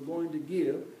Christians were going to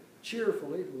give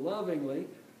cheerfully, lovingly,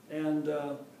 and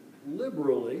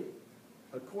liberally,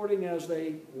 according as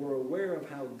they were aware of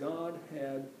how God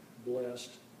had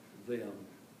blessed them.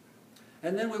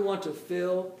 And then we want to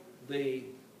fill the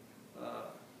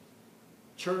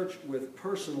church with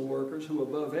personal workers who,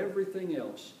 above everything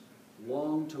else,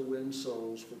 long to win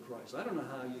souls for Christ. I don't know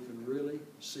how you can really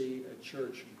see a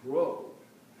church grow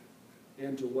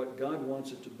into what God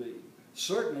wants it to be.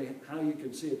 Certainly how you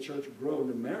can see a church grow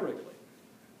numerically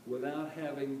without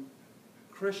having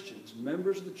Christians,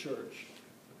 members of the church,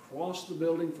 across the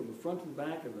building from the front to the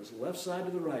back and the left side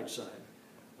to the right side,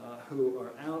 who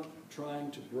are out trying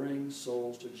to bring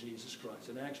souls to Jesus Christ.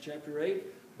 In Acts chapter 8,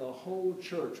 the whole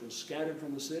church was scattered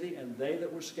from the city, and they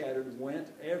that were scattered went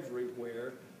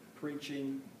everywhere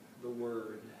preaching the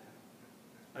word.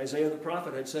 Isaiah the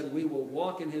prophet had said, we will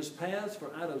walk in his paths,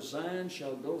 for out of Zion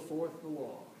shall go forth the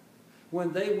law.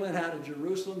 When they went out of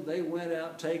Jerusalem, they went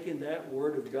out taking that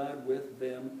word of God with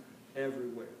them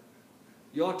everywhere.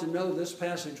 You ought to know this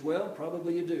passage well.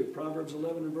 Probably you do. Proverbs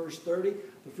 11 and verse 30,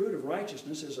 the fruit of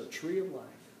righteousness is a tree of life.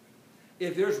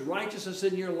 If there's righteousness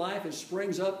in your life, it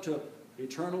springs up to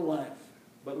eternal life.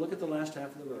 But look at the last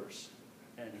half of the verse.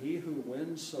 And he who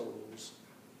wins souls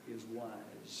is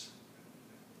wise.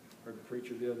 I heard a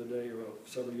preacher the other day, or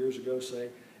several years ago, say,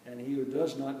 and he who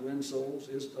does not win souls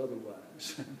is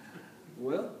otherwise.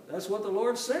 Well, that's what the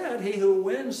Lord said. He who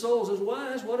wins souls is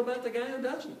wise. What about the guy who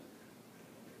doesn't?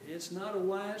 It's not a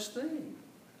wise thing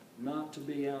not to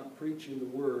be out preaching the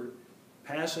word,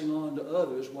 passing on to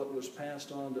others what was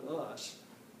passed on to us,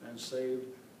 and saved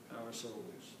our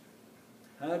souls.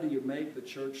 How do you make the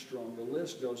church strong? The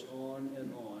list goes on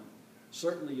and on.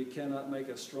 Certainly you cannot make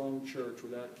a strong church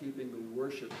without keeping the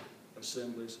worship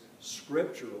assemblies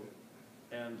scriptural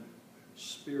and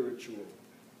spiritual.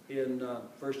 In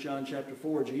 1 John chapter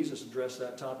 4, Jesus addressed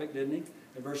that topic, didn't he?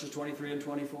 In verses 23 and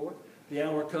 24. The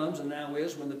hour comes, and now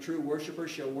is, when the true worshipers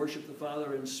shall worship the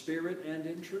Father in spirit and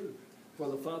in truth. For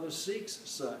the Father seeks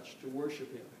such to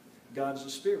worship him. God is a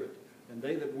spirit, and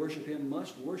they that worship him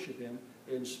must worship him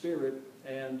in spirit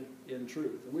and in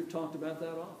truth. And we've talked about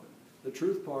that often. The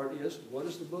truth part is, what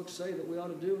does the book say that we ought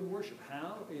to do in worship?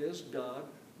 How is God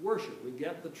worshiped? We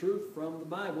get the truth from the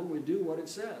Bible. We do what it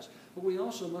says. But we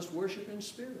also must worship in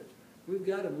spirit. We've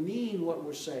got to mean what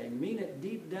we're saying, mean it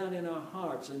deep down in our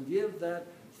hearts, and give that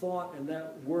thought and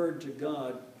that word to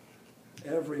God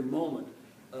every moment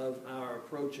of our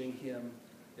approaching him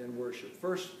in worship.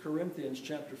 1 Corinthians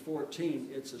chapter 14,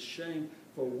 it's a shame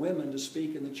for women to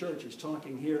speak in the church. He's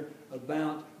talking here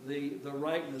about the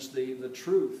rightness, the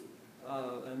truth.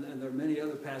 And there are many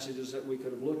other passages that we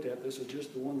could have looked at. This is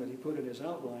just the one that he put in his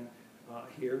outline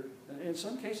here. And in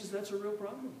some cases, that's a real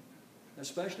problem.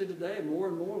 Especially today, more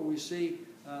and more we see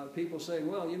people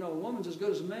saying, well, you know, a woman's as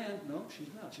good as a man. No, she's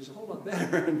not. She's a whole lot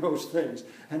better in most things.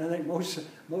 And I think most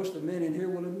of the men in here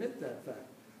will admit that fact.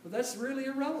 But that's really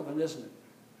irrelevant, isn't it?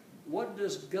 What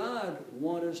does God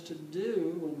want us to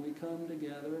do when we come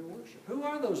together and worship? Who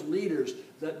are those leaders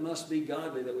that must be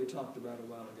godly that we talked about a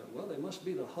while ago? Well, they must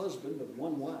be the husband of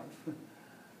one wife. And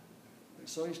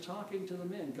so he's talking to the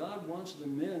men. God wants the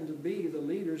men to be the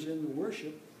leaders in the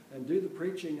worship and do the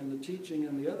preaching and the teaching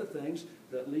and the other things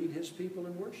that lead his people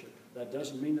in worship. That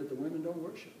doesn't mean that the women don't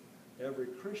worship. Every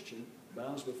Christian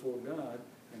bows before God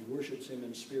and worships him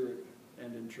in spirit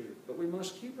and in truth. But we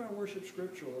must keep our worship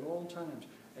scriptural at all times,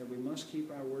 and we must keep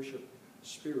our worship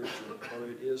spiritual, or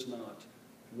it is not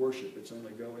worship. It's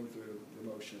only going through the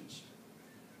motions.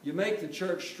 You make the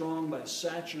church strong by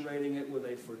saturating it with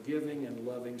a forgiving and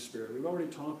loving spirit. We've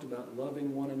already talked about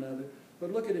loving one another,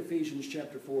 but look at Ephesians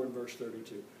chapter 4 and verse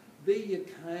 32. Be ye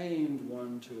kind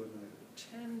one to another,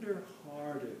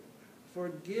 tender-hearted,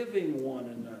 forgiving one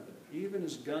another, even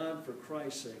as God for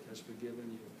Christ's sake has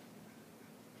forgiven you.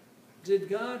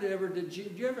 Did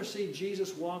you ever see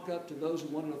Jesus walk up to those who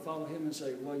wanted to follow him and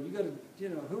say, well, you got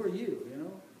to, who are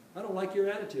you, I don't like your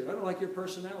attitude. I don't like your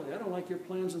personality. I don't like your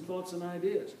plans and thoughts and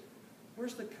ideas.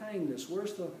 Where's the kindness?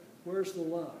 Where's the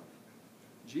love?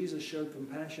 Jesus showed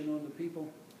compassion on the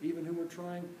people, even who were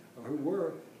trying, or who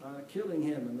were killing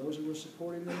him, and those who were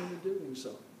supporting them in doing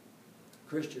so.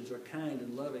 Christians are kind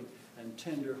and loving and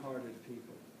tender-hearted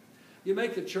people. You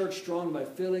make the church strong by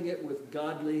filling it with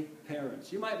godly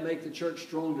parents. You might make the church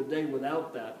strong today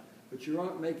without that, but you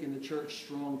aren't making the church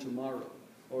strong tomorrow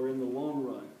or in the long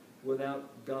run without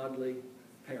godly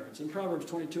parents. In Proverbs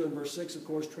 22 and verse 6, of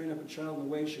course, train up a child in the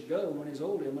way he should go, and when he's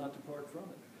old, he'll not depart from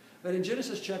it. And in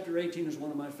Genesis chapter 18 is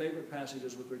one of my favorite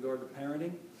passages with regard to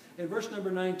parenting. In verse number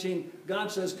 19,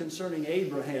 God says concerning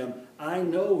Abraham, I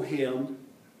know him,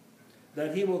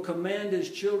 that he will command his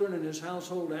children and his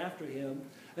household after him,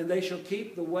 and they shall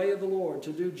keep the way of the Lord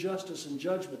to do justice and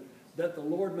judgment, that the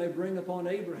Lord may bring upon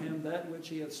Abraham that which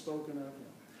he hath spoken of him.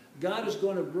 God is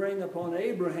going to bring upon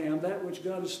Abraham that which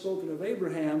God has spoken of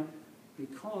Abraham,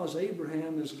 because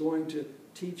Abraham is going to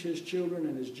teach his children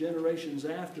and his generations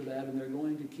after that, and they're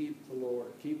going to keep the Lord,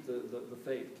 keep the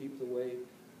faith, keep the way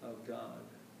of God.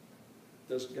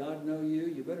 Does God know you?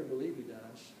 You better believe he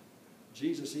does.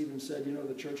 Jesus even said, you know,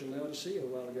 the church in Laodicea a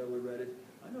while ago, we read it,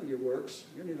 I know your works.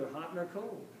 You're neither hot nor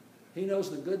cold. He knows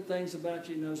the good things about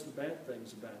you. He knows the bad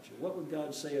things about you. What would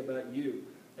God say about you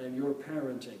and your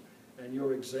parenting and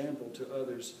your example to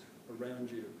others around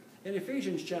you? In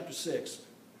Ephesians chapter 6,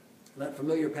 that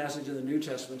familiar passage in the New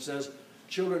Testament says,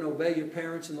 children, obey your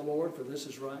parents in the Lord, for this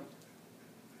is right.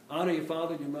 Honor your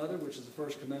father and your mother, which is the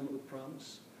first commandment with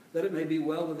promise, that it may be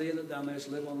well with thee, and that thou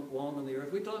mayest live long on the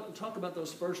earth. We talk about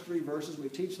those first 3 verses. We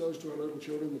teach those to our little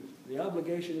children. The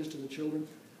obligation is to the children.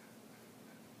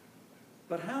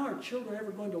 But how are children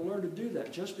ever going to learn to do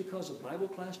that? Just because a Bible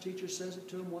class teacher says it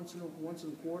to them once in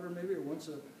a quarter maybe, or once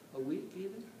a week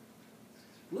even?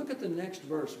 Look at the next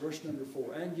verse, verse number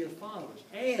 4. And your fathers,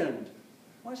 and,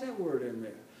 why's that word in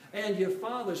there? And your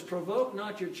fathers, provoke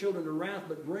not your children to wrath,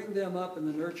 but bring them up in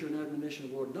the nurture and admonition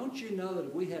of the Lord. Don't you know that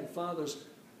if we had fathers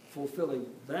fulfilling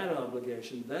that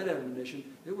obligation, that admonition,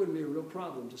 it wouldn't be a real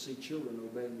problem to see children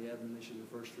obeying the admonition of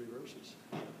the first 3 verses.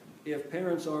 If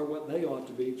parents are what they ought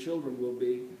to be, children will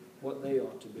be what they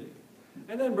ought to be.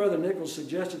 And then Brother Nichols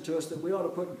suggested to us that we ought to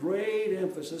put great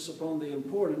emphasis upon the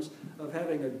importance of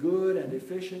having a good and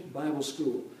efficient Bible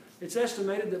school. It's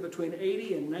estimated that between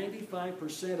 80 and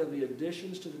 95% of the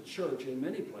additions to the church, in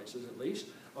many places at least,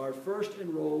 are first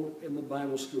enrolled in the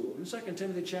Bible school. In 2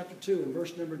 Timothy chapter 2 and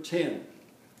verse number 2,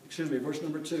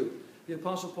 the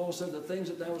Apostle Paul said, the things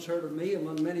that thou hast heard of me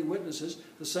among many witnesses,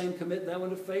 the same commit thou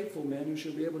unto faithful men who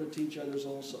shall be able to teach others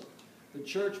also. The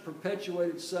church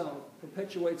perpetuates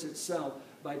itself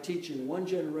by teaching one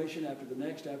generation after the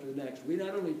next after the next. We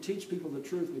not only teach people the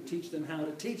truth, we teach them how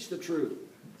to teach the truth,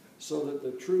 so that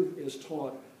the truth is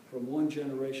taught from one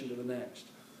generation to the next.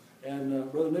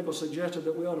 And Brother Nichols suggested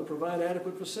that we ought to provide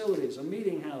adequate facilities, a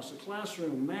meeting house, a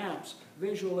classroom, maps,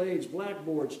 visual aids,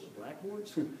 blackboards.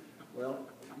 Blackboards? Well,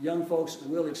 young folks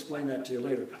will explain that to you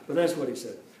later, but that's what he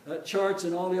said. Charts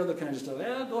and all the other kinds of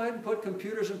stuff. Go ahead and put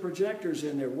computers and projectors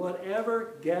in there.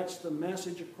 Whatever gets the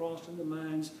message across in the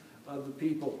minds of the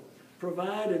people.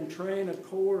 Provide and train a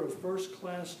corps of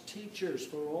first-class teachers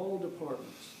for all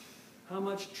departments. How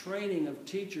much training of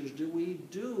teachers do we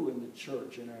do in the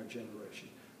church in our generation?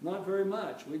 Not very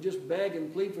much. We just beg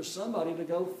and plead for somebody to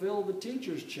go fill the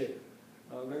teacher's chair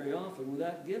very often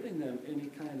without giving them any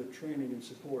kind of training and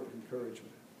support and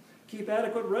encouragement. Keep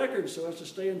adequate records so as to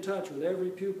stay in touch with every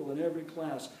pupil in every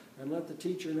class, and let the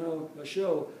teacher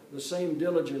show the same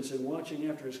diligence in watching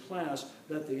after his class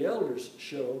that the elders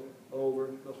show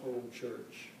over the whole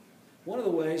church. One of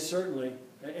the ways, certainly,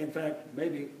 in fact,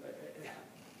 maybe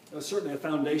certainly a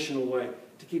foundational way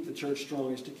to keep the church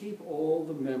strong, is to keep all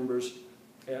the members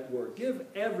at work. Give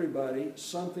everybody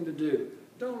something to do.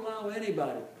 Don't allow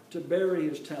anybody to bury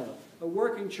his talent. A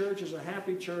working church is a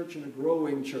happy church and a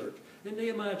growing church. In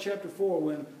Nehemiah chapter 4,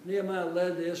 when Nehemiah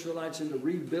led the Israelites into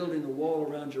rebuilding the wall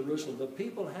around Jerusalem, the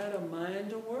people had a mind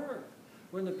to work.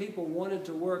 When the people wanted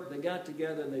to work, they got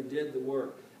together and they did the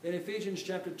work. In Ephesians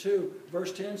chapter 2,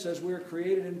 verse 10 says, we are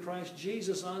created in Christ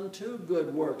Jesus unto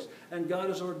good works, and God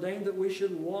has ordained that we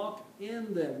should walk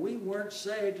in them. We weren't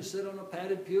saved to sit on a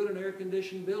padded pew in an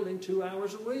air-conditioned building 2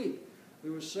 hours a week.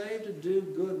 We were saved to do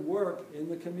good work in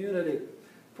the community.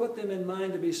 Put them in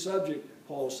mind to be subject,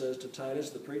 Paul says to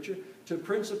Titus, the preacher, to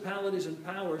principalities and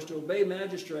powers, to obey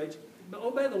magistrates,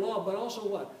 obey the law, but also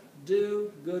what?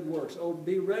 Do good works. Oh,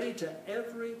 be ready to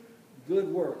every good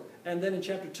work. And then in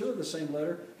chapter 2 of the same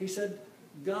letter, he said,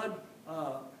 God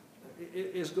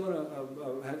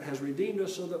has redeemed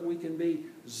us so that we can be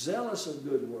zealous of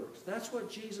good works. That's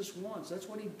what Jesus wants. That's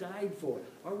what he died for.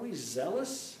 Are we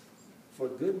zealous for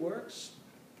good works?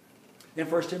 In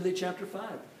 1 Timothy chapter 5,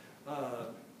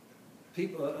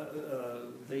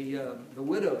 the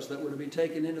widows that were to be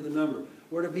taken into the number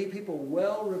were to be people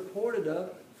well reported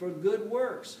of for good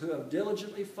works, who have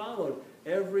diligently followed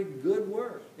every good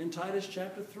work. In Titus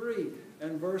chapter 3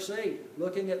 and verse 8,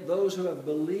 looking at those who have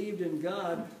believed in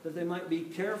God, that they might be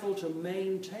careful to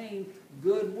maintain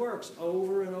good works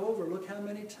over and over. Look how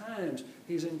many times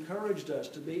he's encouraged us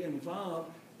to be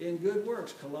involved in good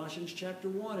works. Colossians chapter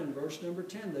 1 and verse number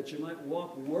 10, that you might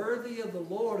walk worthy of the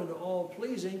Lord and all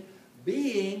pleasing,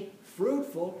 being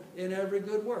fruitful in every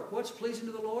good work. What's pleasing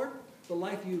to the Lord? The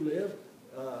life you live,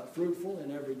 fruitful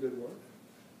in every good work,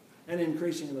 and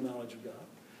increasing in the knowledge of God.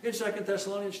 In 2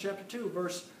 Thessalonians chapter 2,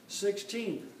 verse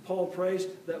 16, Paul prays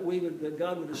that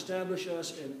God would establish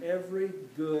us in every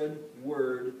good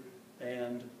word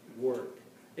and work.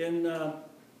 In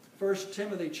 1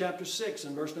 Timothy chapter 6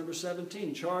 and verse number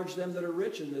 17, charge them that are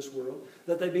rich in this world,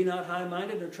 that they be not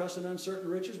high-minded nor trust in uncertain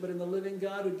riches, but in the living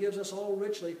God who gives us all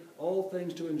richly all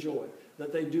things to enjoy.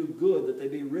 That they do good, that they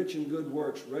be rich in good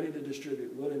works, ready to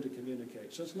distribute, willing to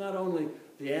communicate. So it's not only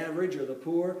the average or the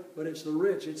poor, but it's the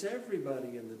rich. It's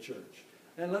everybody in the church.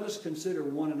 And let us consider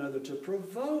one another to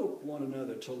provoke one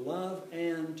another to love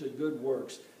and to good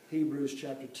works. Hebrews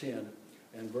chapter 10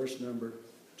 and verse number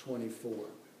 24.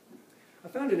 I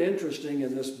found it interesting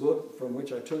in this book from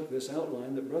which I took this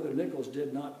outline that Brother Nichols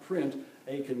did not print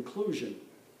a conclusion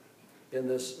in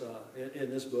this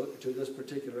book to this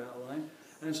particular outline.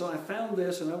 And so I found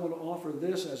this, and I want to offer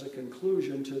this as a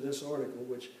conclusion to this article,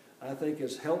 which I think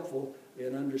is helpful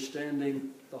in understanding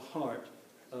the heart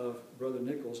of Brother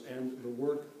Nichols and the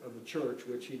work of the church,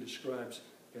 which he describes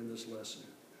in this lesson.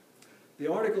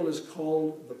 The article is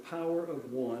called The Power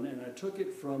of One, and I took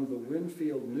it from the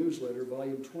Winfield Newsletter,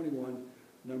 volume 21,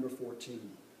 number 14.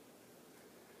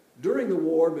 During the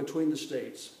war between the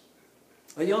states,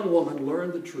 a young woman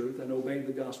learned the truth and obeyed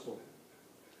the gospel.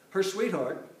 Her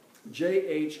sweetheart,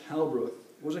 J.H. Halbrook,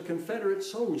 was a Confederate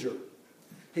soldier.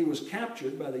 He was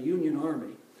captured by the Union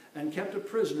Army and kept a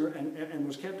prisoner and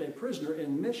was kept a prisoner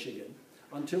in Michigan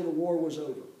until the war was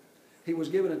over. He was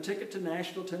given a ticket to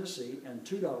Nashville, Tennessee, and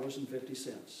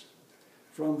 $2.50.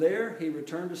 From there, he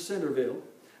returned to Centerville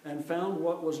and found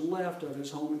what was left of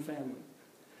his home and family.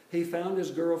 He found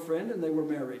his girlfriend, and they were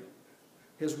married.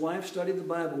 His wife studied the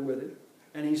Bible with him,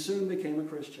 and he soon became a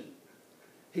Christian.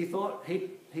 He thought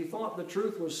the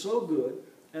truth was so good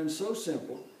and so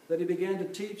simple that he began to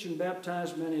teach and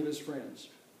baptize many of his friends,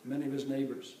 many of his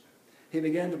neighbors. He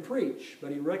began to preach,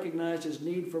 but he recognized his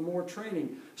need for more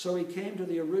training, so he came to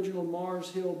the original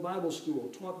Mars Hill Bible School,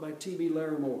 taught by T.B.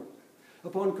 Larimore.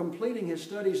 Upon completing his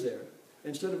studies there,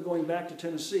 instead of going back to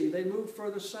Tennessee, they moved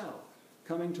further south,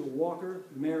 coming to Walker,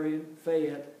 Marion,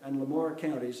 Fayette, and Lamar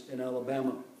counties in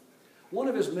Alabama. One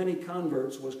of his many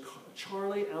converts was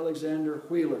Charlie Alexander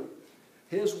Wheeler.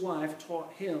 His wife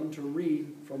taught him to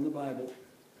read from the Bible.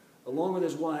 Along with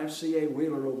his wife, C.A.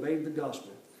 Wheeler obeyed the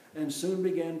gospel and soon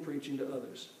began preaching to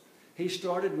others. He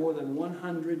started more than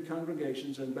 100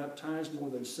 congregations and baptized more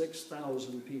than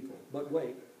 6,000 people. But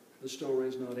wait, the story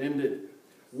is not ended.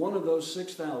 One of those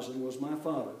 6,000 was my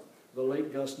father, the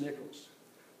late Gus Nichols.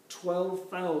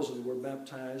 12,000 were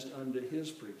baptized under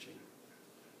his preaching.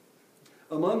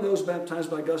 Among those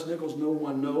baptized by Gus Nichols, no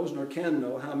one knows nor can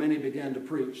know how many began to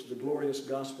preach the glorious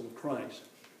gospel of Christ,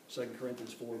 2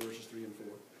 Corinthians 4, verses 3 and 4.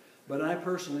 But I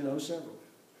personally know several.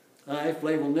 I,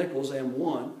 Flavel Nichols, am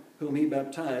one whom he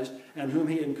baptized and whom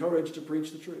he encouraged to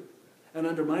preach the truth. And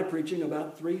under my preaching,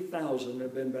 about 3,000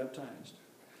 have been baptized.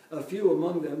 A few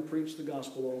among them preached the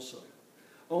gospel also.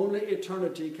 Only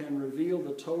eternity can reveal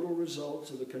the total results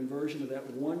of the conversion of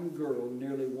that one girl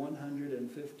nearly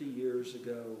 150 years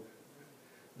ago.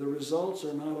 The results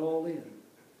are not all in,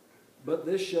 but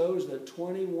this shows that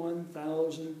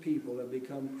 21,000 people have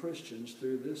become Christians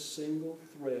through this single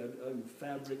thread and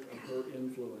fabric of her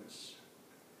influence.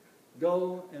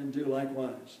 Go and do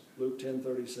likewise, Luke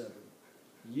 10:37.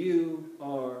 You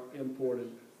are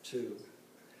important too.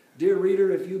 Dear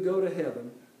reader, if you go to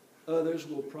heaven, others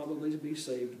will probably be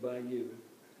saved by you.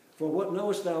 For what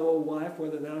knowest thou, O wife,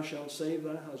 whether thou shalt save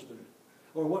thy husband?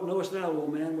 Or what knowest thou, O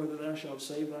man, whether thou shalt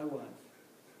save thy wife?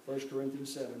 1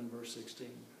 Corinthians 7 and verse 16.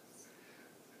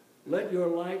 Let your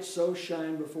light so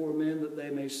shine before men that they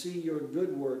may see your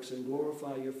good works and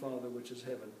glorify your Father which is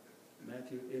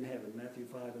Matthew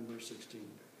 5 and verse 16.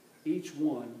 Each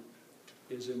one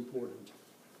is important.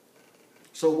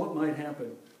 So what might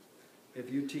happen if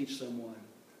you teach someone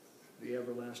the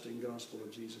everlasting gospel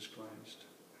of Jesus Christ?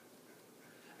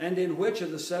 And in which of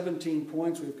the 17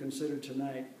 points we've considered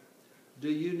tonight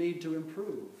do you need to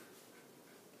improve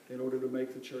in order to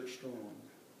make the church strong?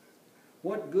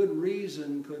 What good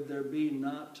reason could there be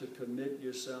not to commit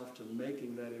yourself to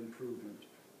making that improvement?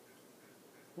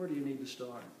 Where do you need to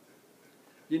start?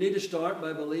 Do you need to start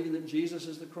by believing that Jesus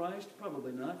is the Christ?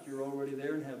 Probably not. You're already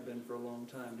there and have been for a long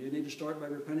time. Do you need to start by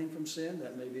repenting from sin?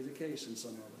 That may be the case in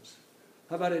some of us.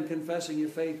 How about in confessing your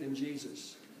faith in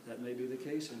Jesus? That may be the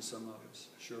case in some of us.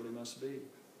 Surely must be.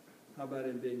 How about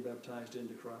in being baptized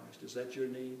into Christ? Is that your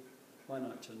need? Why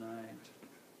not tonight?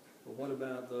 But what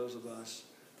about those of us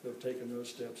who have taken those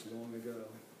steps long ago?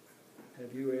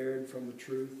 Have you erred from the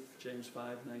truth, James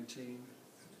 5:19?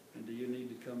 And do you need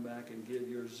to come back and give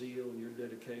your zeal and your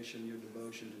dedication, your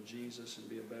devotion to Jesus and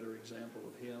be a better example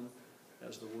of Him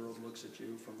as the world looks at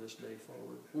you from this day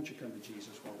forward? Won't you come to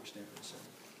Jesus while we stand and sing?